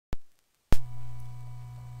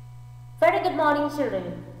good morning,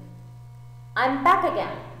 children. I'm back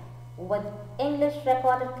again with English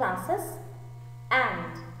recorded classes,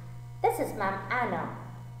 and this is Ma'am Anna,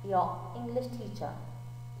 your English teacher.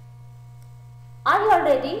 Are you all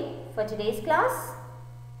ready for today's class?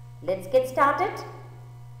 Let's get started.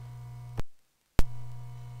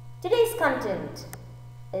 Today's content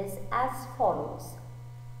is as follows.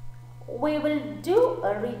 We will do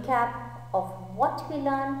a recap of what we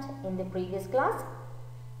learned in the previous class.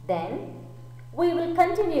 Then we will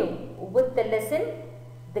continue with the lesson,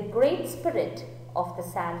 The Great Spirit of the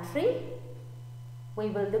Psaltery. We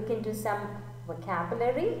will look into some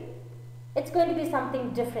vocabulary. It's going to be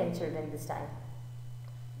something different, children, this time.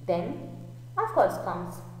 Then, of course,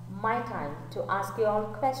 comes my time to ask you all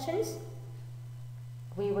questions.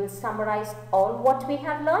 We will summarize all what we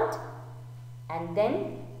have learned, and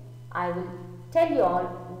then I will tell you all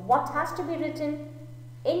what has to be written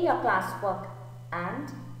in your classwork and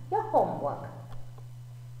your homework.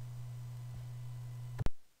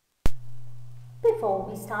 Before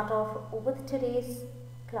we start off with today's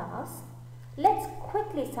class, let's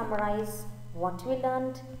quickly summarize what we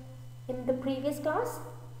learned in the previous class.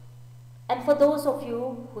 And for those of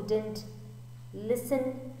you who didn't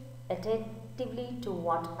listen attentively to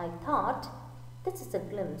what I thought, this is a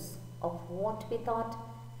glimpse of what we thought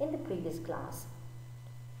in the previous class.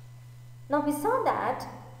 Now we saw that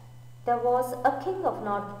there was a king of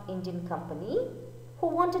North Indian Company who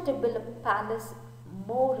wanted to build a palace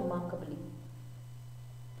more remarkably,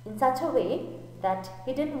 in such a way that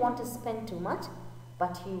he didn't want to spend too much,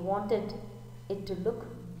 but he wanted it to look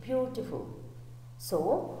beautiful.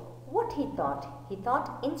 So what he thought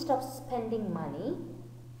instead of spending money,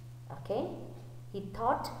 he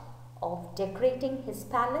thought of decorating his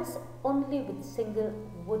palace only with single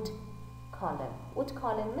wood column. Wood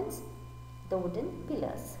column means the wooden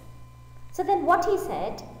pillars. So then what he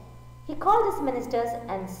said, he called his ministers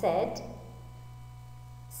and said,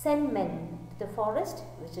 send men to the forest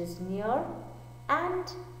which is near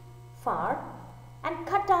and far, and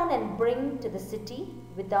cut down and bring to the city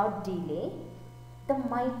without delay the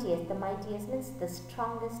mightiest means the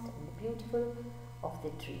strongest and the beautiful of the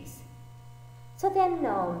trees. So then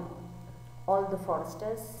all the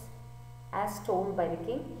foresters, as told by the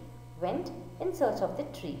king, went in search of the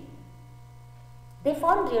tree. They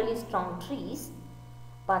found really strong trees,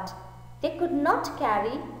 but they could not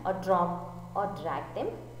carry or drop or drag them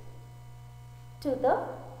to the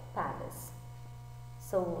palace.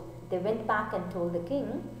 So they went back and told the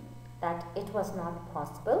king that it was not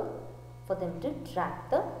possible for them to drag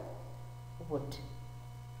the wood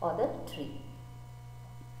or the tree.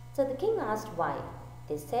 So the king asked why.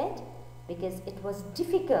 They said because it was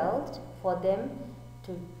difficult for them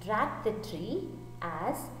to drag the tree,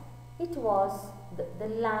 as it was the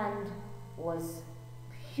land was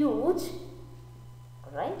huge,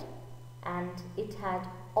 right, and it had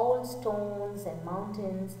all stones and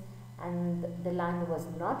mountains, and the land was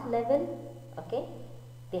not level.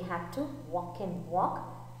 They had to walk and walk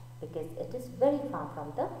because it is very far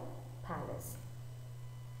from the palace.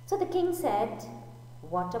 So the king said,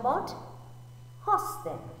 what about horse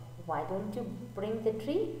then? Why don't you bring the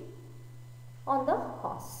tree on the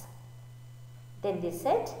horse? Then they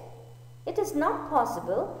said, it is not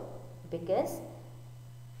possible because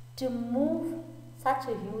to move such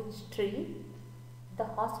a huge tree, the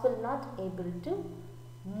horse will not able to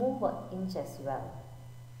move an inch as well.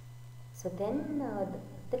 So then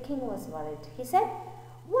the king was worried. He said,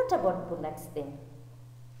 what about bullocks then?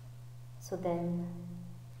 So then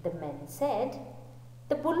the men said,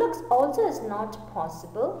 the bullocks also is not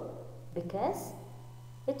possible because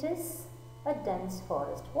it is a dense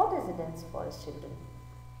forest. What is a dense forest, children?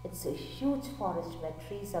 It's a huge forest where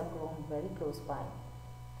trees are grown very close by,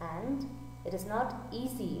 and it is not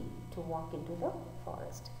easy to walk into the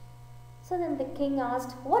forest. So then the king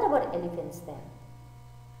asked, what about elephants then?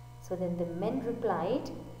 So then the men replied,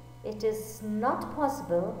 it is not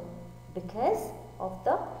possible because of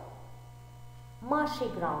the marshy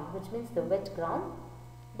ground, which means the wet ground.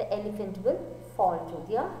 The elephant will fall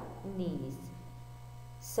to their knees.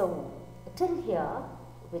 So till here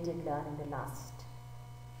we did learn in the last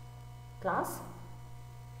class,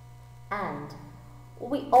 and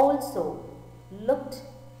we also looked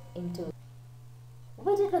into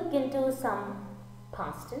some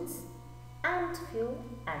past tense and few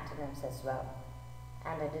antonyms as well,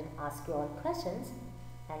 and I did ask you all questions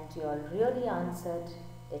and you all really answered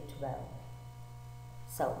it well.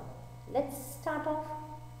 So let's start off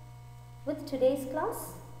with today's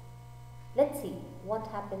class. Let's see what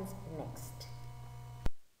happens next.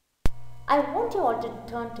 I want you all to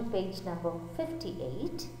turn to page number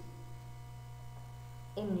 58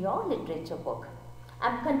 in your literature book.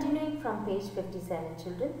 I'm continuing from page 57,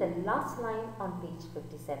 children, the last line on page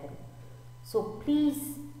 57. So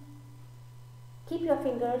please keep your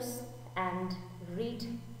fingers and read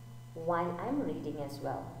while I'm reading as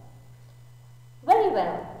well. Very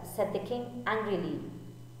well, said the king angrily.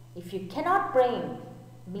 If you cannot bring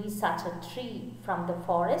me such a tree from the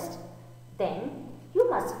forest, then you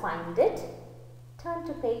must find it. Turn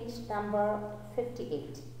to page number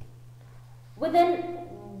 58. Within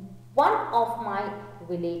one of my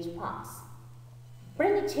village parks.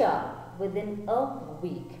 Bring it here within a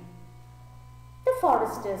week. The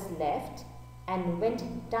foresters left and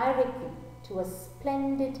went directly to a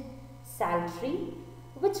splendid sal tree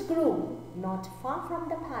which grew not far from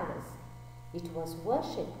the palace. It was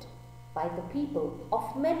worshipped by the people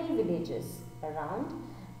of many villages around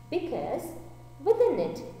because within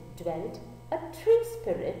it dwelt a tree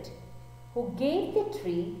spirit who gave the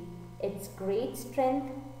tree its great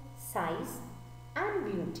strength, size and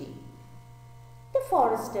beauty. The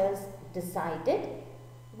foresters decided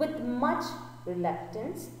with much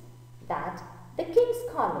reluctance that the king's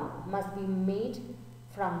column must be made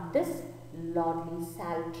from this lordly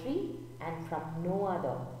sal tree and from no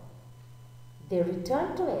other. They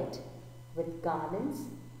returned to it with garlands,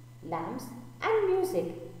 lamps and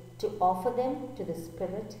music to offer them to the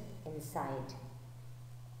spirit inside,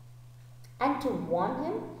 and to warn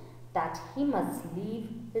him that he must leave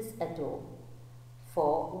his abode,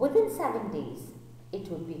 for within 7 days it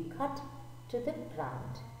would be cut to the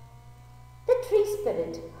ground. The tree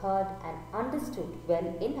spirit heard and understood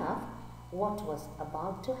well enough what was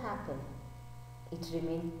about to happen. It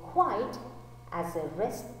remained quiet as a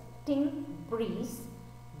resting breeze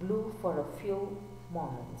blew for a few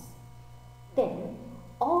moments. Then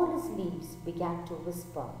all his leaves began to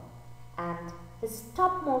whisper, and his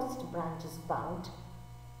topmost branches bowed,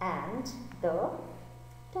 and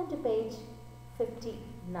turn to page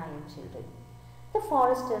 59, children. The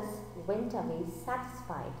foresters went away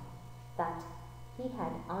satisfied that he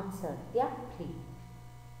had answered their plea.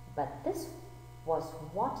 But this was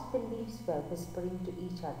what the leaves were whispering to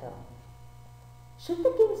each other. Should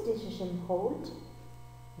the king's decision hold,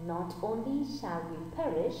 not only shall we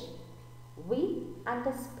perish, we and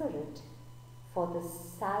the spirit, for the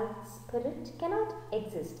sal spirit cannot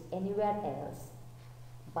exist anywhere else,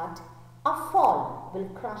 but a fall will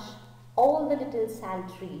crush all the little sal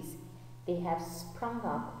trees they have sprung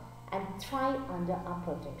up and thrive under our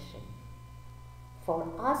protection. For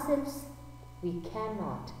ourselves we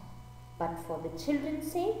cannot, but for the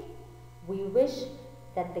children's sake we wish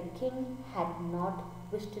that the king had not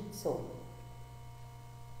wished it so.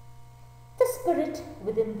 The spirit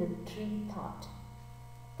within the tree thought,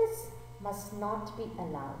 this must not be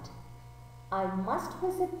allowed. I must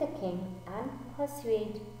visit the king and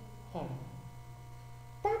persuade him.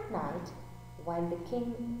 That night, while the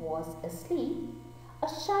king was asleep, a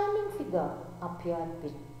shining figure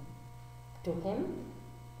appeared to him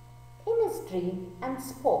in his dream and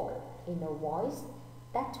spoke in a voice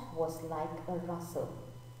that was like a rustle.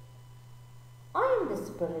 I am the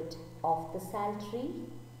spirit of the sal tree,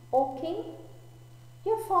 O king.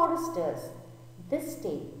 Your foresters this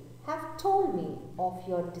day have told me of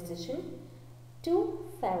your decision to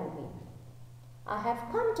fell me. I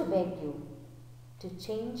have come to beg you to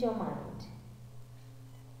change your mind.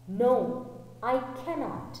 No, I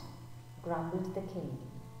cannot, grumbled the king.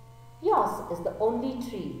 Yours is the only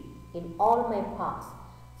tree in all my parks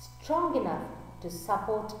strong enough to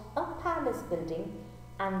support a palace building,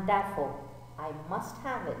 and therefore I must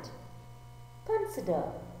have it. Consider,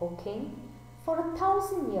 O king, for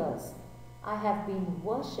 1,000 years I have been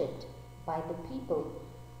worshipped by the people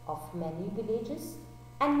of many villages,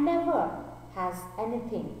 and never has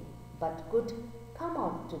anything but good come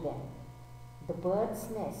out to them. The birds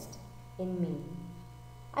nest in me.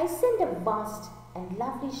 I send a vast and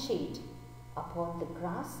lovely shade upon the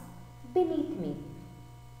grass beneath me.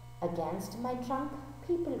 Against my trunk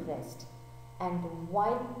people rest, and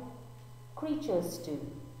wild creatures too.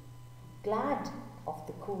 Glad of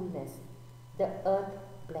the coolness, the earth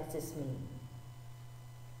blesses me.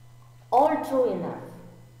 All true enough,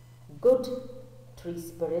 good tree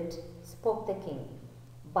spirit, spoke the king,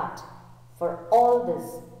 but for all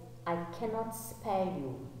this I cannot spare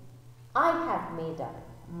you. I have made up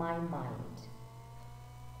my mind.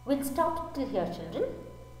 We'll stop till here, children,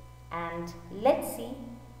 and let's see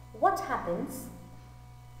what happens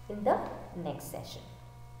in the next session.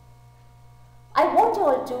 I want you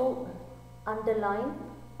all to underline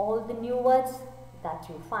all the new words that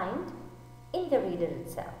you find in the reader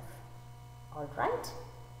itself. All right?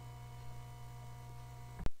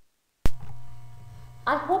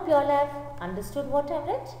 I hope you all have understood what I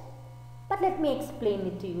read, but let me explain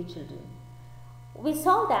it to you children. We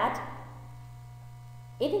saw that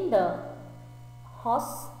even the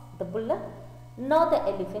horse, the bullock, nor the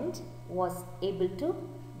elephant was able to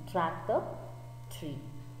drag the tree.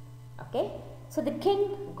 Okay, so the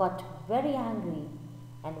king got very angry,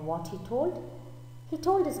 and what he told? He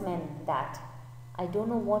told his men that, I don't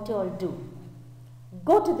know what you all do.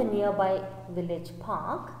 Go to the nearby village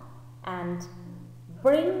park and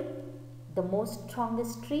bring the most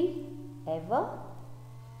strongest tree ever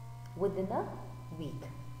within a week.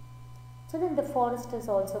 So then the foresters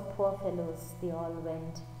also, poor fellows, they all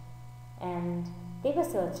went and they were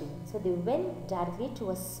searching. So they went directly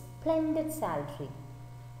to a splendid sal tree.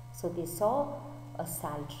 So they saw a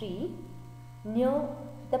sal tree near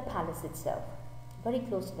the palace itself, very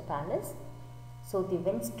close to the palace. So they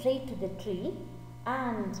went straight to the tree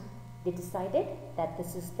and they decided that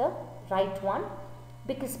this is the right one,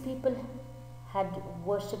 because people had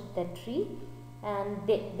worshipped that tree, and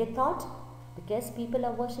they thought, because people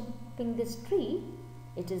are worshipping this tree,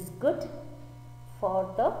 it is good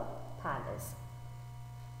for the palace.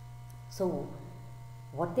 So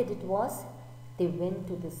what they did was, they went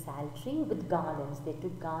to the sal tree with garlands. They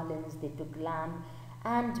took lamp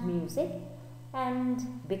and music,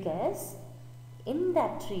 and because in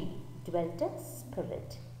that tree dwelt a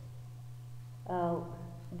spirit.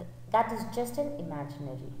 That is just an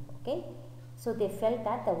imaginary, okay? So they felt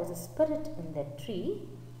that there was a spirit in that tree,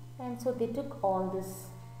 and so they took all this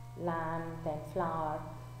lamp and flower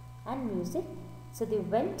and music. So they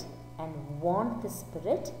went and warned the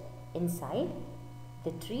spirit inside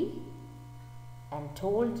the tree and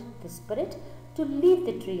told the spirit to leave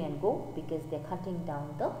the tree and go, because they're cutting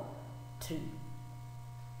down the tree.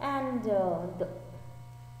 And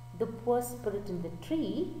the poor spirit in the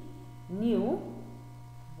tree knew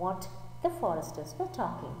what the foresters were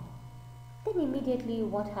talking. Then immediately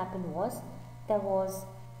what happened was, there was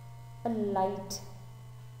a light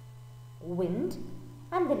wind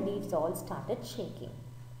and the leaves all started shaking.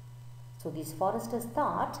 So these foresters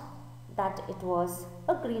thought that it was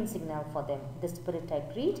a green signal for them. The spirit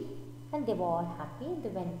agreed and they were all happy and they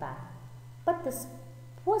went back. But this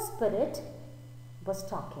poor spirit was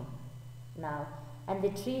talking now, and the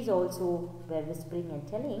trees also were whispering and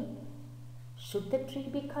telling, should the tree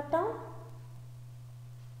be cut down?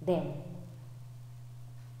 Then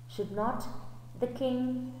should not the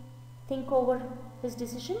king think over his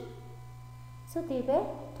decision? So they were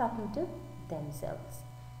talking to themselves.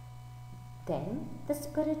 Then the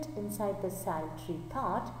spirit inside the sal tree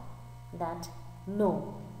thought that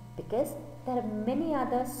no, because there are many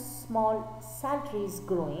other small sal trees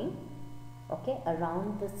growing, okay,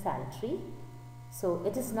 around the sal tree. So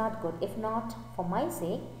it is not good. If not for my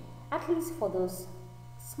sake, at least for those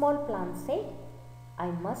small plants' sake, I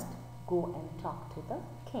must go and talk to the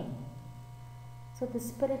king. So the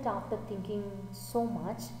spirit, after thinking so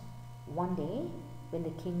much, one day when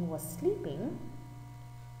the king was sleeping,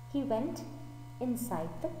 he went inside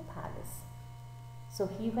the palace. So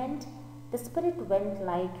the spirit went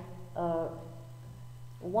like,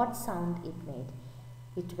 what sound it made?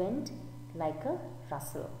 It went like a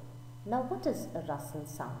rustle. Now what is a rustle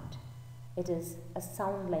sound? It is a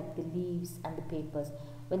sound like the leaves and the papers.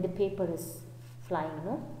 When the paper is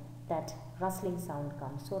flying, that rustling sound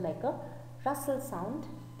comes. So like a rustle sound,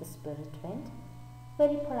 the spirit went,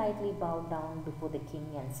 very politely bowed down before the king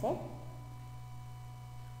and said,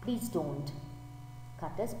 please don't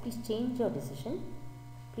cut us, please change your decision,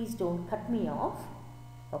 please don't cut me off,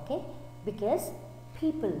 okay, because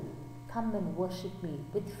people come and worship me,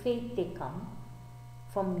 with faith they come,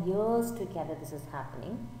 from years together this is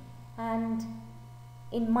happening, and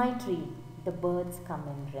in my tree the birds come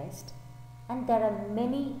and rest, and there are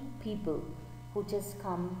many people who just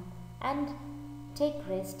come and take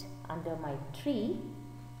rest under my tree,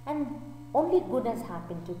 and only good has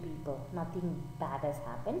happened to people, nothing bad has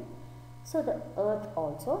happened. So the earth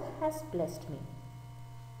also has blessed me.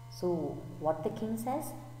 So what the king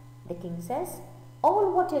says? The king says,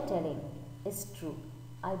 all what you're telling is true,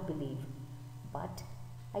 I believe, but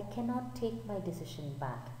I cannot take my decision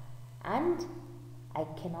back, and I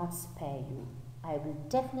cannot spare you. I will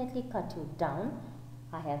definitely cut you down.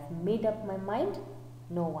 I have made up my mind.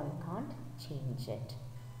 No one can't change it.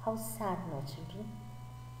 How sad, no, children?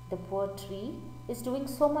 The poor tree is doing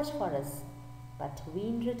so much for us, but we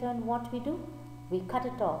in return, what we do? We cut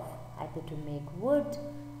it off, either to make wood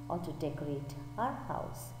or to decorate our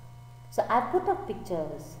house. So I put up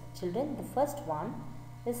pictures, children. The first one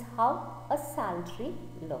is how a sal tree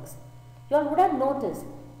looks. You all would have noticed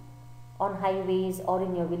on highways or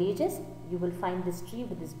in your villages, you will find this tree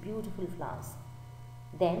with these beautiful flowers.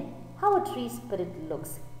 Then, how a tree spirit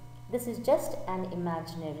looks. This is just an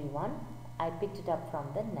imaginary one. I picked it up from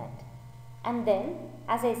the net. And then,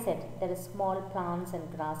 as I said, there are small plants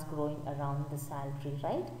and grass growing around the sal tree,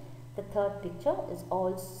 right? The third picture is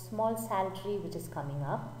all small sal tree which is coming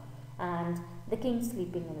up, and the king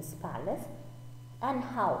sleeping in his palace, and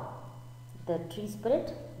how the tree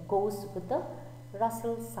spirit goes with the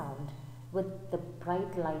rustle sound, with the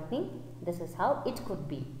bright lightning. This is how it could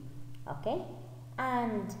be. Okay?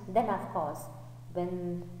 And then of course,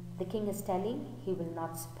 when the king is telling he will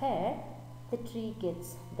not spare, the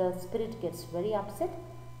spirit gets very upset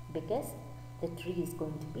because the tree is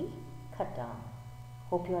going to be cut down.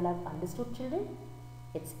 Hope you all have understood, children.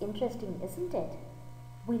 It's interesting, isn't it?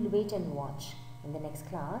 We'll wait and watch in the next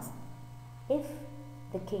class if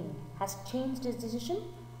the king has changed his decision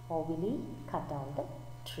or will he cut down the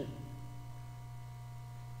tree.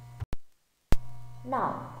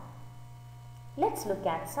 Now, let's look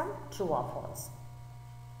at some true or false.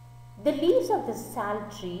 The leaves of the sal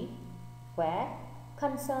tree were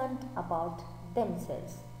concerned about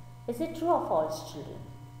themselves. Is it true or false, children?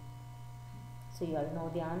 So you all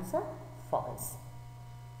know the answer, false.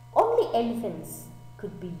 Only elephants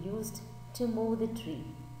could be used to move the tree.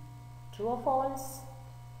 True or false?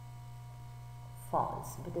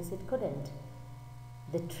 False, because it couldn't.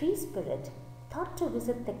 The tree spirit thought to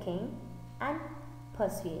visit the king and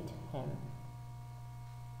persuade him.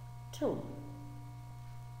 True.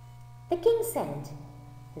 The king sent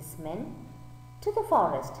his men to the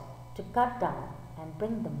forest to cut down and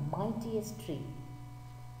bring the mightiest tree.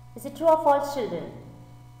 Is it true or false, children?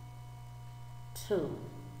 True.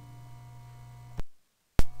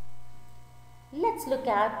 Let's look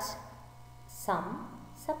at some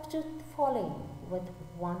substitute the following with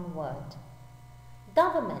one word.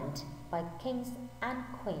 Government by kings and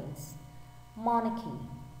queens. Monarchy.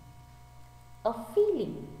 A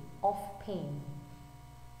feeling of pain,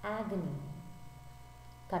 agony.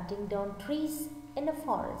 Cutting down trees in a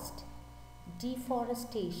forest.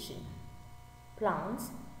 Deforestation.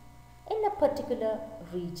 Plants in a particular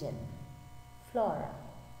region. Flora.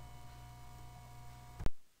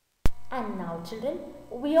 And now, children,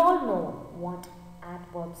 we all know what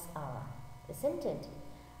adverbs are, isn't it?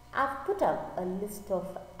 I've put up a list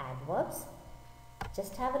of adverbs.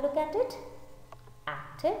 Just have a look at it.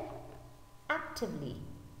 Active, actively.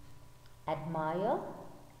 Admire,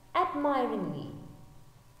 admiringly.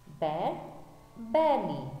 Bear,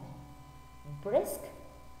 barely. Brisk,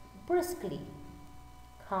 briskly.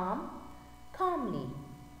 Calm, calmly.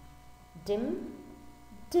 Dim,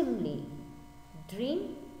 dimly.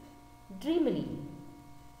 Dream, dreamily.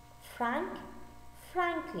 Frank,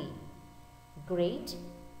 frankly. Great,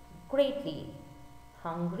 greatly.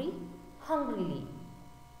 Hungry, hungrily.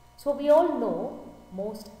 So we all know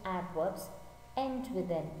most adverbs end with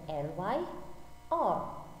an ly or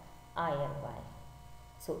illy.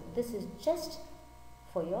 So this is just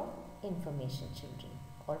for your information, children.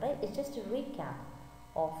 Alright, it's just a recap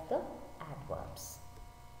of the adverbs.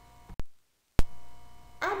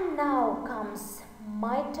 And now comes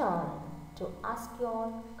my turn to ask you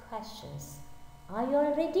all questions. Are you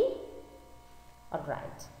all ready?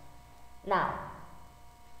 Alright. Now,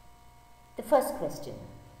 the first question.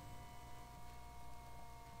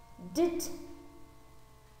 Did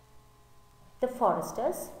the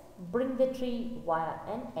foresters bring the tree via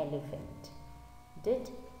an elephant?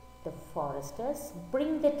 Did the foresters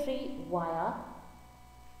bring the tree via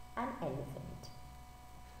an elephant?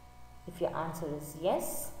 If your answer is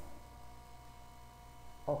yes,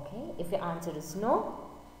 okay. If your answer is no,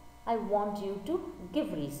 I want you to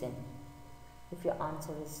give reason. If your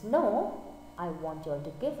answer is no, I want you all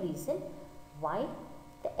to give reason why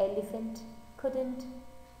the elephant couldn't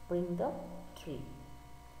bring the tree.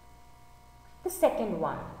 The second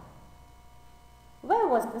one. Where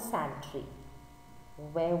was the sal tree?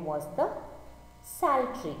 Where was the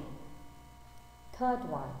sal tree? Third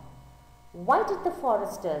one. Why did the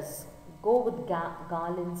foresters go with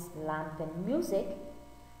garlands, lamp and music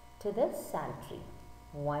to the sal tree?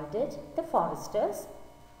 Why did the foresters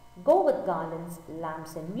go with garlands,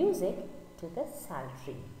 lamps and music to the sal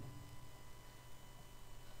tree?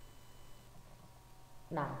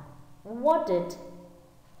 Now, what did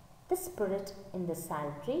the spirit in the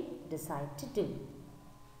sal tree decide to do?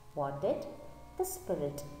 What did the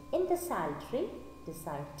spirit in the sal tree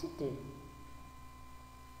decide to do?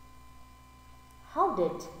 How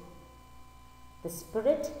did the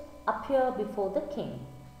spirit appear before the king?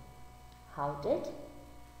 How did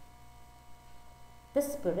the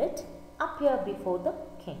spirit appear before the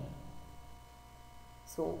king?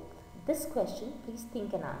 So, this question, please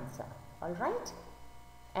think and answer. Alright?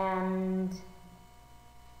 And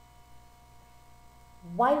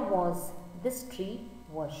Why was this tree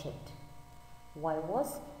worshipped? Why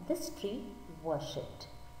was this tree worshipped?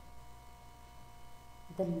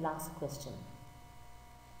 The last question.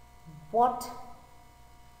 What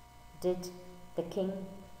did the king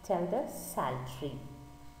tell the sal tree?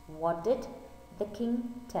 What did the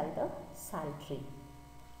king tell the sal tree?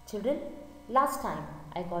 Children, last time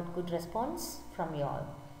I got good response from you all.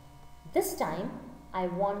 This time I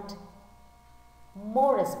want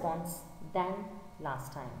more response than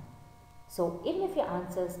last time. So even if your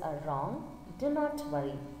answers are wrong, do not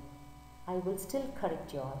worry. I will still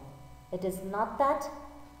correct you all. It is not that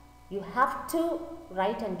you have to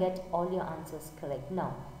write and get all your answers correct.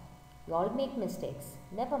 No. You all make mistakes.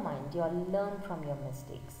 Never mind. You all learn from your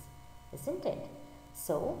mistakes. Isn't it?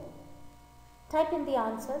 So, type in the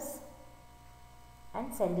answers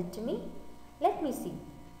and send it to me. Let me see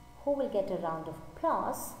who will get a round of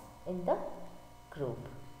applause in the group.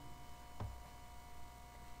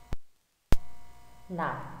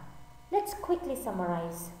 Now, let's quickly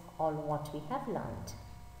summarize all what we have learned.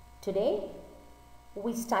 Today,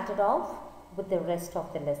 we started off with the rest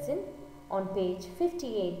of the lesson on page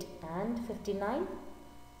 58 and 59.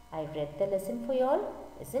 I read the lesson for you all,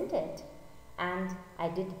 isn't it? And I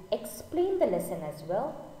did explain the lesson as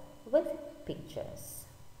well with pictures.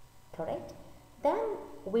 Correct? Then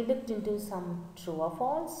we looked into some true or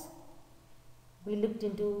false. We looked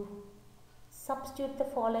into substitute the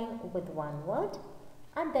following with one word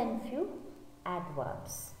and then few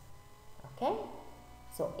adverbs. Okay?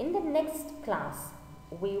 So in the next class,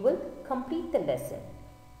 we will complete the lesson.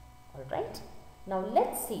 Alright? Now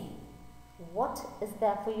let's see what is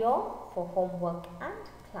there for you all for homework and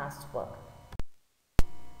classwork.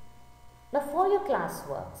 Now for your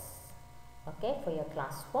classworks, okay, for your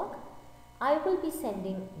classwork, I will be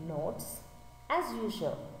sending notes as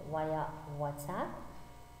usual via WhatsApp.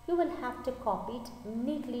 You will have to copy it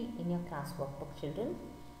neatly in your classwork book, children.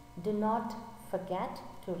 Do not forget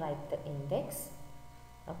to write the index,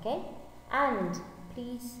 okay, and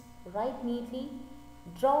please write neatly,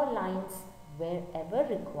 draw lines wherever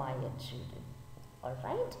required, children.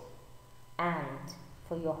 Alright? And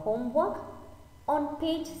for your homework, on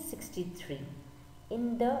page 63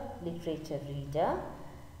 in the literature reader,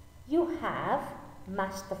 you have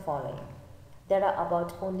matched the following. There are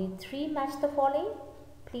about only 3 match the following.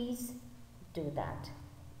 Please do that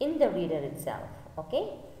in the reader itself.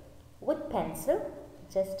 Okay? With pencil,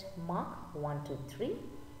 just mark 1, 2, 3,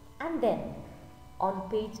 and then on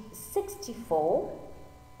page 64,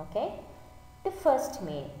 okay, the first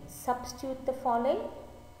main, substitute the following,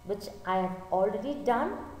 which I have already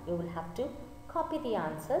done. You will have to copy the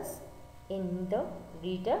answers in the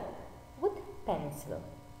reader with pencil.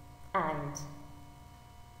 And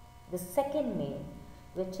the second main,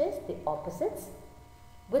 which is the opposites,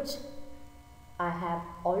 which I have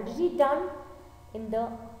already done in the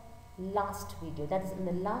last video, that is in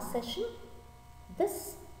the last session.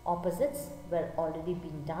 This opposites were already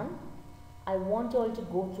been done. I want you all to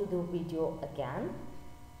go through the video again,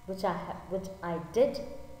 which I did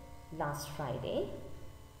last Friday,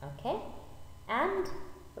 okay, and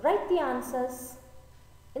write the answers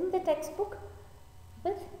in the textbook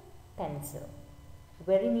with pencil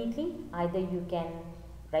very neatly. Either you can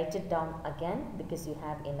write it down again because you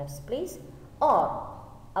have enough space, or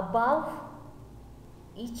above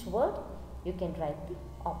each word you can write the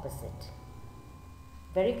opposite.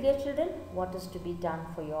 Very clear, children, what is to be done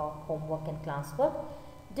for your homework and classwork.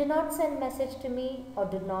 Do not send message to me or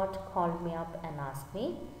do not call me up and ask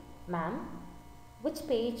me, ma'am, which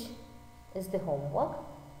page is the homework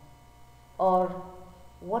or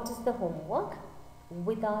what is the homework,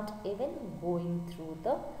 without even going through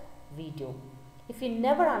the video. If you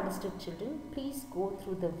never understood, children, please go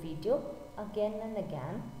through the video again and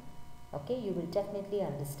again. Okay, you will definitely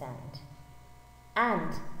understand.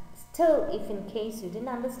 And still, if in case you didn't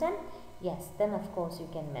understand, yes, then of course you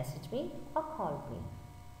can message me or call me.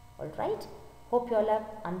 Alright, hope you all have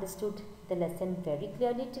understood the lesson very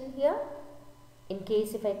clearly till here. In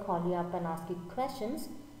case if I call you up and ask you questions,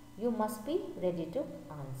 you must be ready to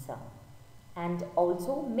answer. And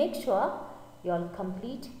also make sure you all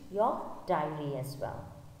complete your diary as well.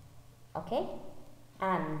 Okay,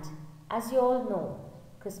 and as you all know,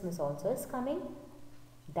 Christmas also is coming.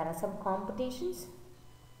 There are some competitions.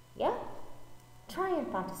 Yeah, try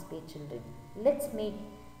and participate, children. Let's make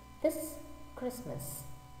this Christmas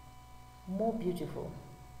more beautiful.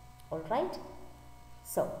 Alright,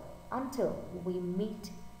 so until we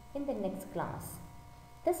meet in the next class,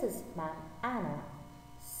 this is Ma'am Anna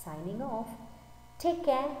signing off. Take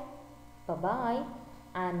care, bye bye,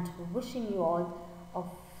 and wishing you all a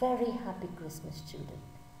very happy Christmas, children.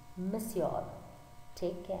 Miss you all.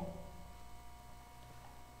 Take care.